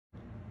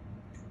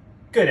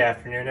Good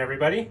afternoon,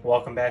 everybody.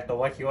 Welcome back to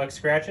LuckyLuxe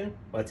Scratching.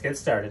 Let's get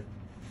started.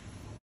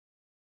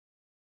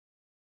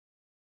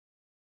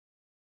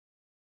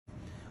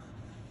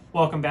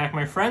 Welcome back,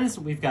 my friends.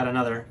 We've got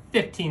another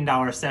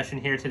 $15 session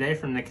here today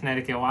from the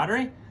Connecticut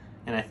Lottery,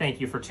 and I thank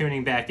you for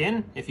tuning back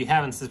in. If you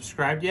haven't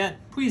subscribed yet,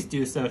 please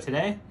do so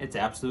today. It's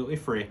absolutely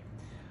free.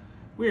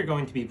 We are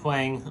going to be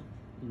playing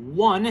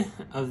one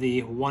of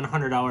the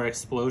 $100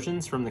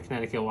 explosions from the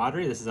Connecticut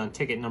Lottery. This is on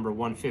ticket number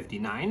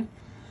 159.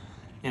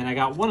 And I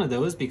got one of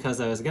those because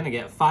I was going to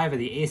get 5 of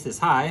the aces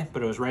high,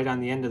 but it was right on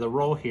the end of the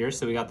roll here,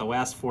 so we got the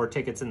last 4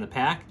 tickets in the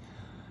pack.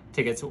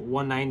 Tickets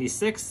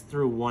 196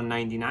 through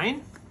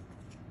 199.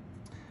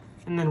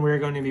 And then we're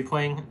going to be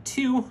playing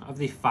 2 of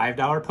the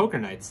 $5 poker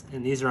nights,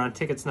 and these are on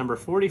tickets number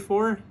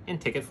 44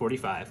 and ticket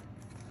 45.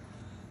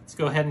 Let's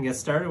go ahead and get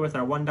started with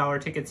our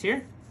 $1 tickets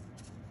here.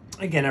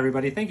 Again,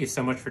 everybody, thank you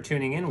so much for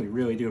tuning in. We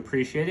really do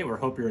appreciate it. We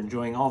hope you're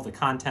enjoying all the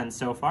content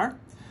so far.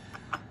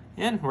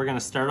 And we're going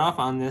to start off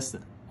on this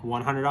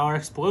 $100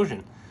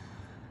 explosion.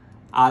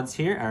 Odds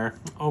here, our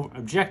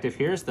objective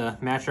here is to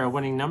match our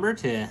winning number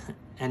to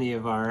any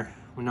of our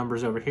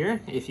numbers over here.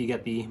 If you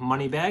get the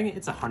money bag,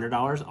 it's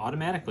 $100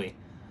 automatically.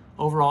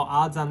 Overall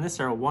odds on this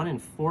are 1 in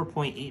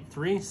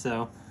 4.83,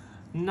 so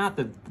not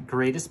the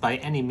greatest by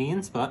any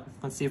means, but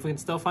let's see if we can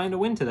still find a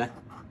win today.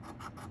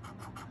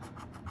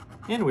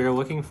 And we are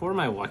looking for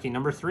my lucky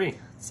number 3.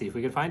 Let's see if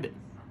we can find it.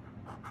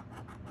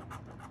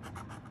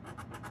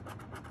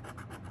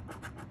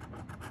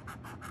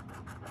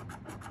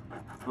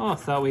 Oh,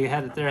 thought we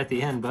had it there at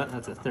the end, but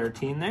that's a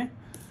 13 there.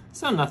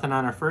 So nothing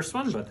on our first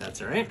one, but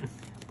that's all right.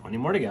 Plenty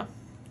more to go.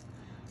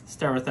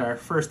 Start with our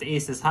first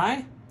aces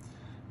high.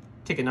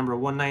 Ticket number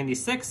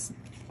 196.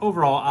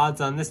 Overall odds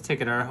on this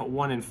ticket are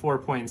 1 in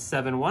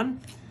 4.71.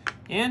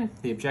 And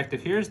the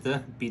objective here is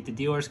to beat the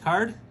dealer's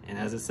card. And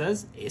as it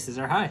says, aces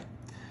are high.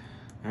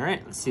 All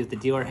right, let's see what the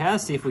dealer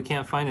has. See if we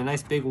can't find a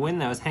nice big win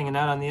that was hanging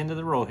out on the end of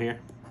the roll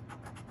here.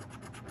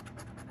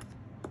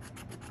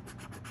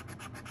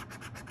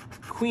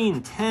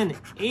 Queen, 10,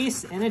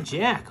 ace, and a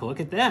jack.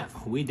 Look at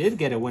that. We did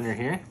get a winner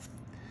here.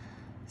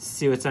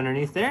 See what's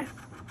underneath there.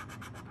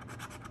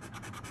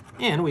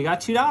 And we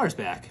got $2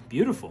 back.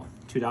 Beautiful.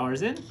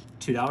 $2 in,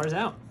 $2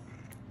 out.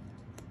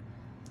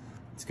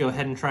 Let's go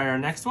ahead and try our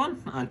next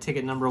one on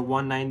ticket number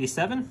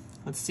 197.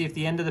 Let's see if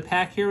the end of the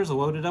pack here was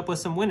loaded up with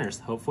some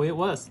winners. Hopefully it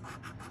was.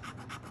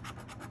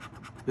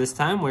 This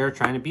time we're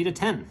trying to beat a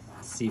 10.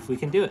 Let's see if we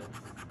can do it.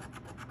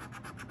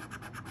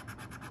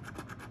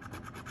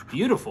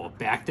 Beautiful,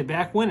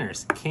 back-to-back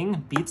winners.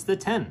 King beats the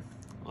 10.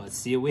 Let's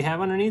see what we have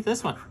underneath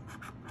this one.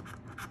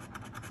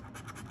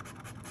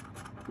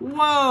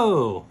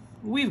 Whoa,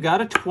 we've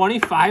got a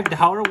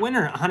 $25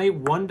 winner on a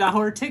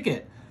 $1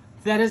 ticket.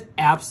 That is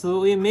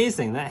absolutely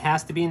amazing. That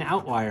has to be an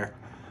outlier.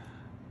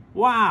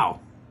 Wow,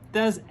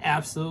 that is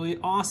absolutely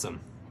awesome.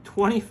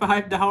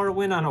 $25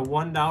 win on a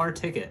 $1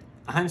 ticket.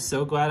 I'm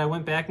so glad I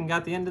went back and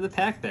got the end of the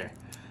pack there.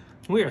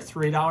 We are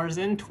 $3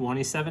 in,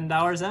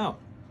 $27 out.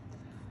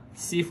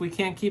 See if we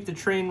can't keep the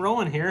train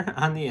rolling here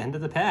on the end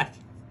of the pack.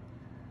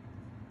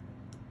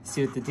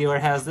 See what the dealer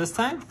has this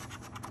time.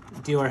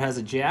 The dealer has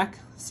a jack.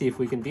 See if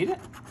we can beat it.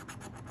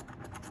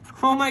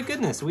 Oh my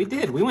goodness, we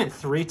did. We went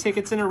 3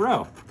 tickets in a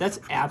row. That's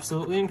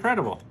absolutely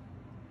incredible.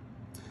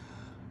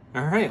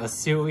 All right, let's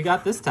see what we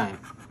got this time.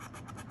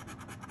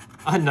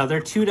 Another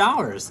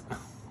 $2.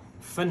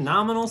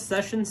 Phenomenal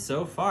session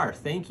so far.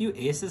 Thank you,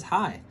 Aces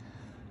High.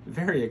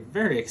 Very,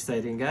 very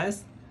exciting,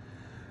 guys.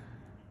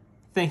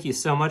 Thank you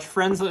so much,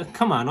 friends.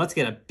 Come on, let's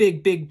get a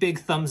big, big, big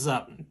thumbs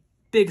up.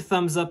 Big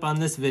thumbs up on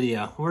this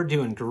video. We're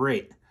doing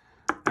great.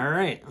 All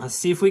right, let's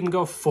see if we can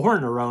go 4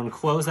 in a row and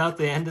close out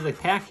the end of the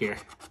pack here.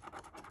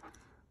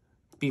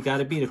 You got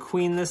to beat a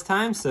queen this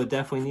time, so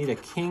definitely need a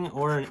king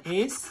or an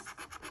ace.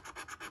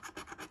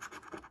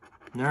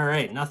 All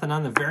right, nothing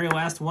on the very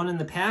last one in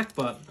the pack,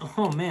 but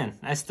oh man,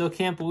 I still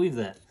can't believe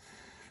that.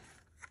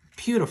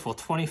 Beautiful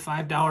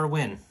 $25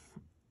 win.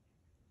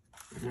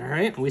 All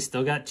right, we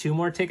still got 2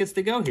 more tickets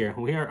to go here.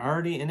 We are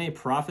already in a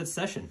profit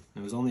session.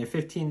 It was only a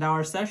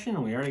 $15 session,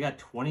 and we already got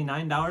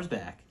 $29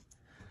 back.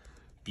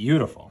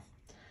 Beautiful.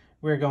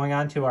 We're going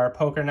on to our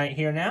poker night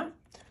here now.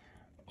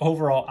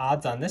 Overall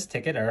odds on this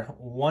ticket are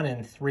 1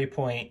 in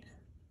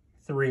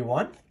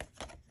 3.31.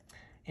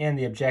 And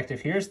the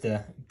objective here is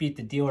to beat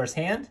the dealer's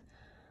hand.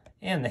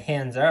 And the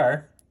hands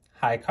are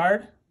high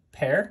card,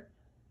 pair,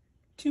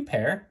 2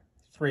 pair,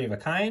 3 of a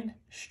kind,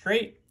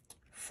 straight,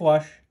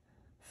 flush,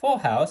 full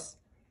house,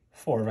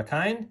 4 of a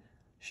kind,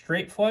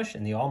 straight flush,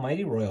 and the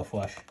almighty royal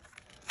flush.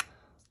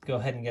 Go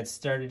ahead and get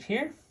started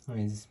here. Let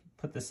me just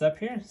put this up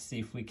here, see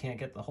if we can't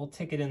get the whole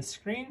ticket in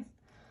screen.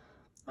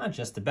 Not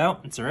just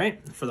about, it's all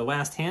right. For the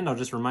last hand, I'll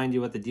just remind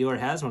you what the dealer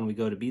has when we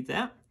go to beat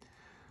that.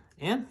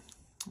 And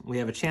we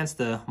have a chance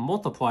to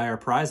multiply our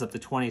prize up to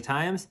 20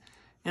 times.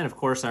 And of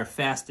course, our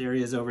fast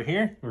areas over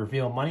here,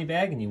 reveal money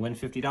bag, and you win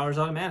 $50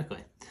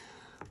 automatically.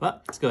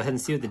 But let's go ahead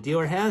and see what the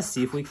dealer has,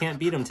 see if we can't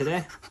beat him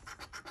today.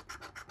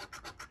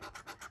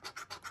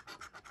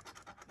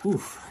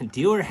 Oof,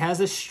 dealer has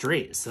a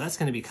straight, so that's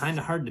going to be kind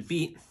of hard to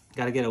beat.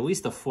 Got to get at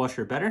least a flush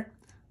or better.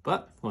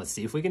 but let's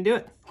see if we can do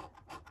it.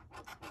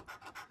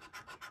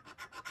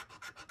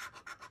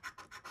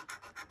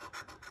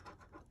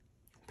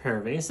 Pair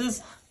of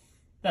aces.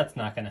 That's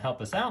not going to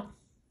help us out.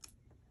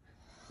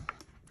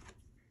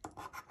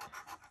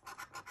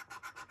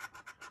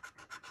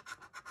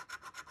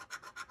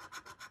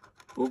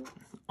 Oop,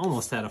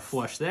 almost had a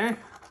flush there.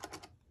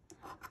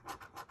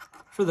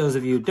 For those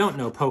of you who don't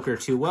know poker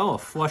too well, a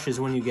flush is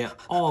when you get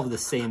all of the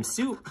same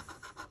suit.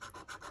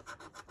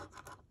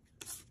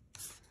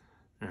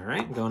 All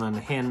right, going on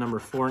to hand number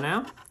 4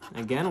 now.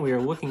 Again, we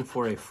are looking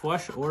for a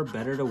flush or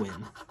better to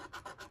win.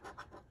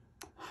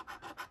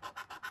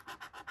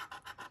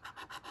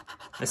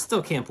 I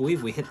still can't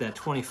believe we hit that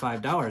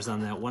 $25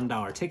 on that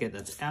 $1 ticket.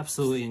 That's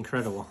absolutely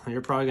incredible.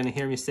 You're probably going to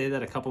hear me say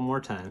that a couple more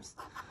times.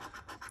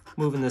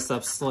 Moving this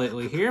up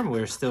slightly here,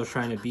 we're still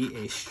trying to beat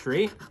a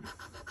straight.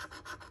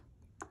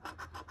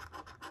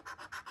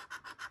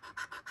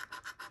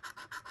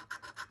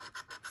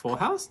 Full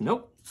house?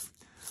 Nope.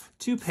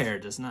 2 pair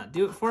does not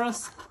do it for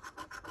us.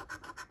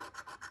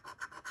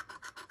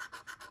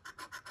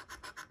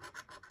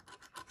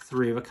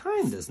 Three of a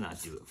kind does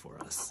not do it for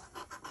us.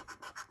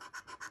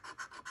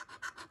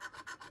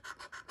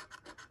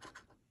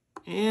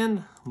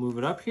 And move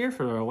it up here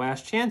for our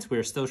last chance.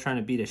 We're still trying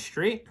to beat a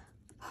straight.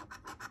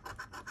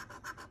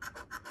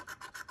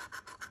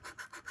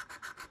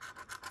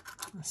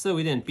 So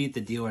we didn't beat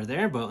the dealer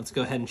there, but let's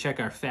go ahead and check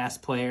our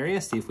fast play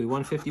area, see if we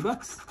won 50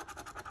 bucks.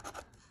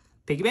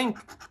 Piggy bank,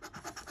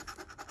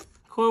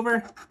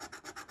 clover,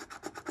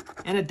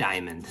 and a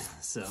diamond.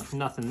 So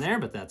nothing there,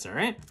 but that's all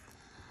right.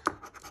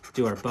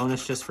 Do our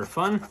bonus just for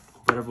fun.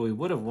 Whatever we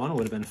would have won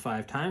would have been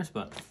 5 times,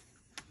 but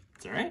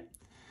it's all right.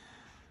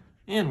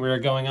 And we're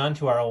going on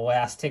to our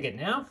last ticket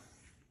now.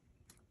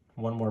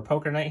 One more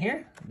poker night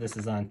here. This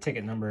is on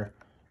ticket number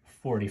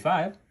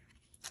 45.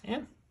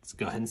 And let's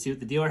go ahead and see what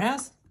the dealer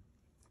has.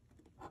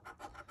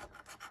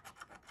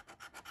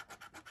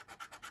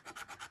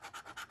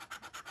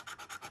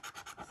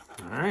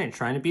 All right,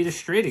 trying to beat a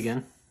straight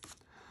again.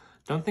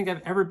 Don't think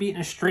I've ever beaten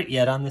a straight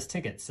yet on this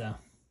ticket, so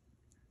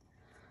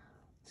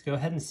let's go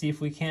ahead and see if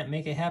we can't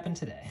make it happen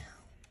today.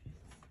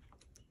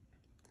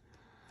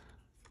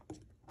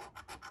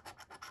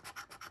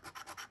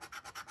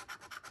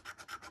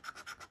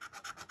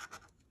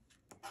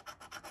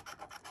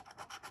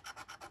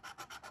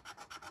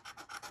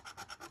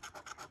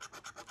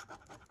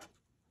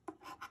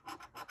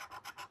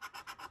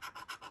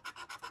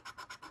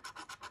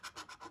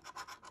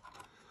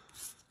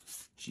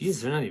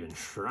 Jeez, they're not even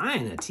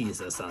trying to tease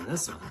us on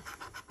this one.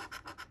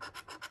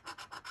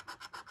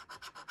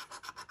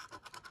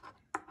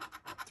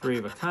 Three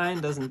of a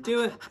kind doesn't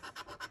do it.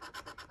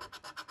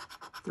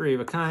 Three of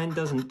a kind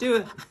doesn't do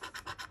it.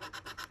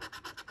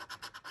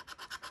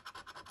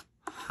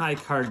 High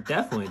card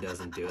definitely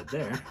doesn't do it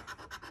there.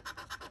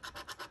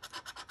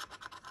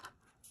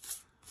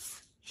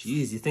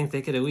 Jeez, you think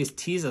they could at least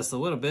tease us a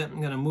little bit.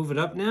 I'm gonna move it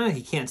up now.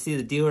 You can't see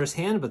the dealer's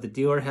hand, but the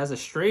dealer has a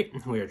straight.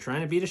 We are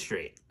trying to beat a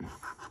straight.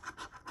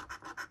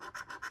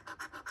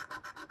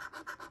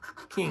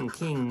 King,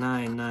 king,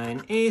 9,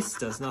 9, ace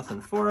does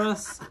nothing for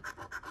us.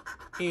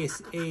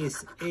 Ace,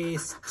 ace,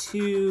 ace,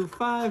 2,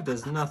 5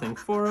 does nothing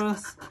for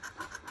us.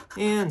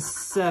 And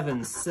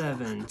 7,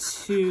 7,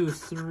 2,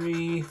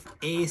 3,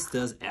 ace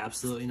does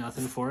absolutely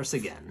nothing for us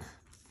again.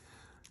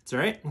 It's all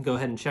right. Go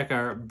ahead and check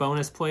our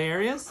bonus play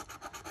areas.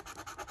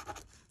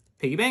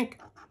 Piggy bank.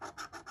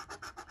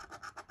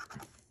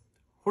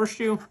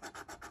 Horseshoe.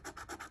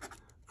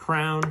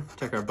 Crown.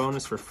 Check our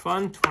bonus for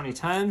fun 20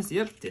 times.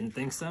 Yep, didn't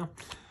think so.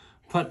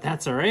 But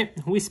that's all right.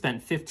 We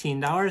spent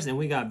 $15 and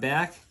we got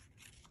back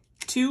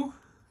 2,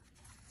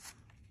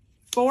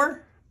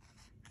 4,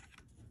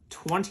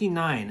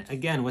 29.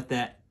 Again, with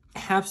that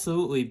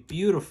absolutely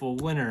beautiful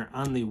winner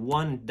on the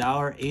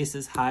 $1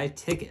 Aces High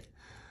ticket.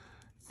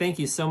 Thank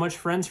you so much,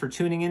 friends, for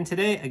tuning in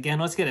today. Again,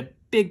 let's get a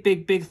big,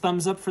 big, big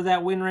thumbs up for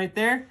that win right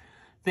there.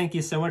 Thank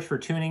you so much for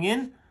tuning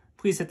in.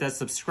 Please hit that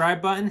subscribe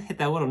button, hit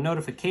that little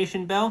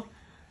notification bell.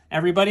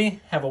 Everybody,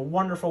 have a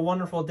wonderful,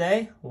 wonderful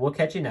day. We'll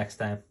catch you next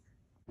time.